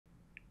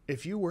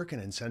If you work in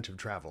incentive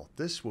travel,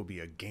 this will be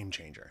a game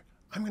changer.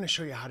 I'm going to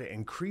show you how to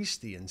increase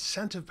the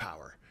incentive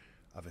power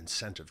of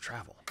incentive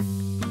travel.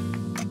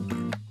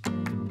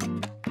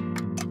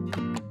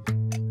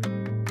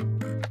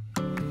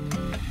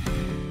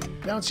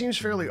 Now, it seems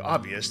fairly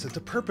obvious that the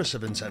purpose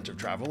of incentive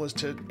travel is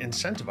to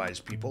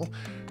incentivize people,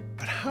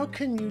 but how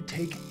can you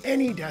take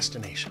any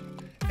destination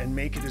and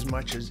make it as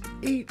much as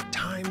 8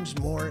 times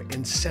more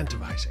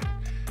incentivizing?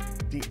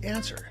 The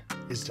answer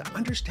is to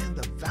understand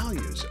the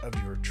values of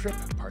your trip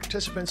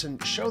participants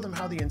and show them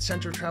how the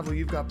incentive travel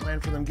you've got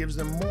planned for them gives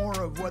them more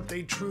of what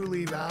they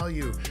truly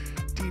value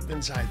deep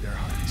inside their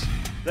hearts.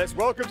 Let's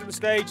welcome to the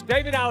stage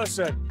David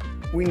Allison.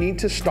 We need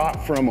to stop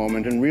for a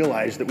moment and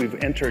realize that we've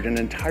entered an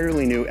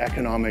entirely new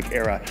economic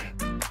era.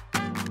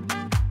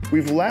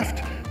 We've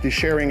left the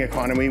sharing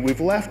economy,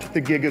 we've left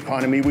the gig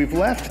economy, we've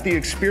left the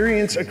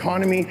experience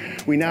economy.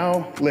 We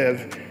now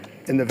live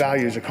in the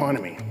values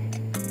economy.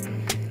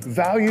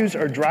 Values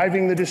are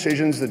driving the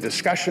decisions, the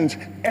discussions,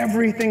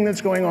 everything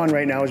that's going on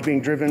right now is being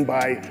driven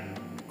by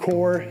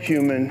core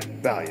human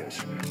values.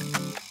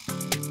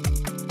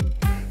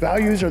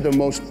 Values are the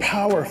most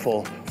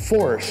powerful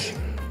force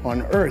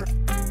on Earth.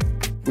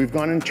 We've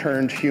gone and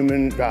turned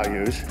human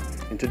values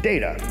into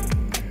data.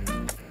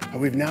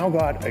 We've now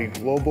got a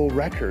global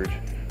record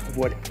of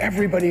what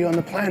everybody on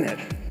the planet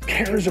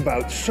cares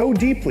about so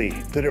deeply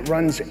that it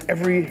runs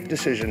every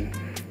decision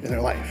in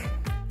their life.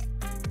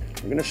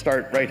 We're going to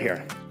start right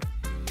here.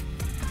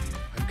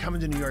 I'm coming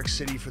to New York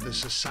City for the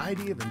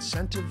Society of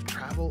Incentive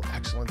Travel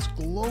Excellence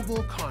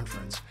Global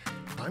Conference.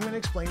 I'm going to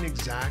explain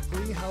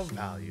exactly how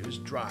values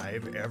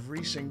drive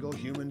every single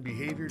human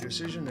behavior,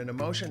 decision, and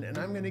emotion, and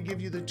I'm going to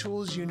give you the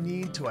tools you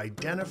need to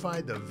identify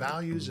the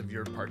values of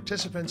your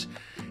participants,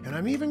 and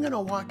I'm even going to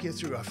walk you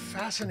through a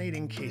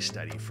fascinating case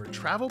study for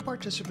travel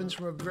participants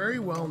from a very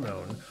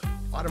well-known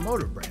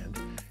automotive brand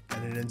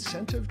and an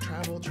incentive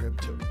travel trip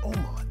to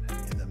Oman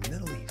in the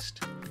Middle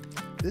East.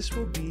 This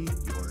will be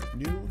your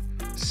new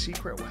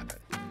secret weapon.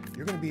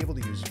 You're going to be able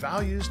to use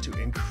values to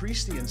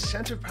increase the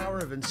incentive power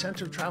of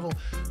incentive travel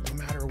no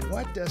matter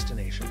what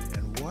destination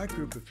and what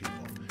group of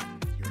people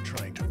you're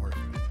trying to work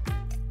with.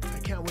 I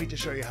can't wait to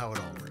show you how it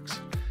all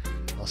works.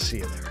 I'll see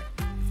you there.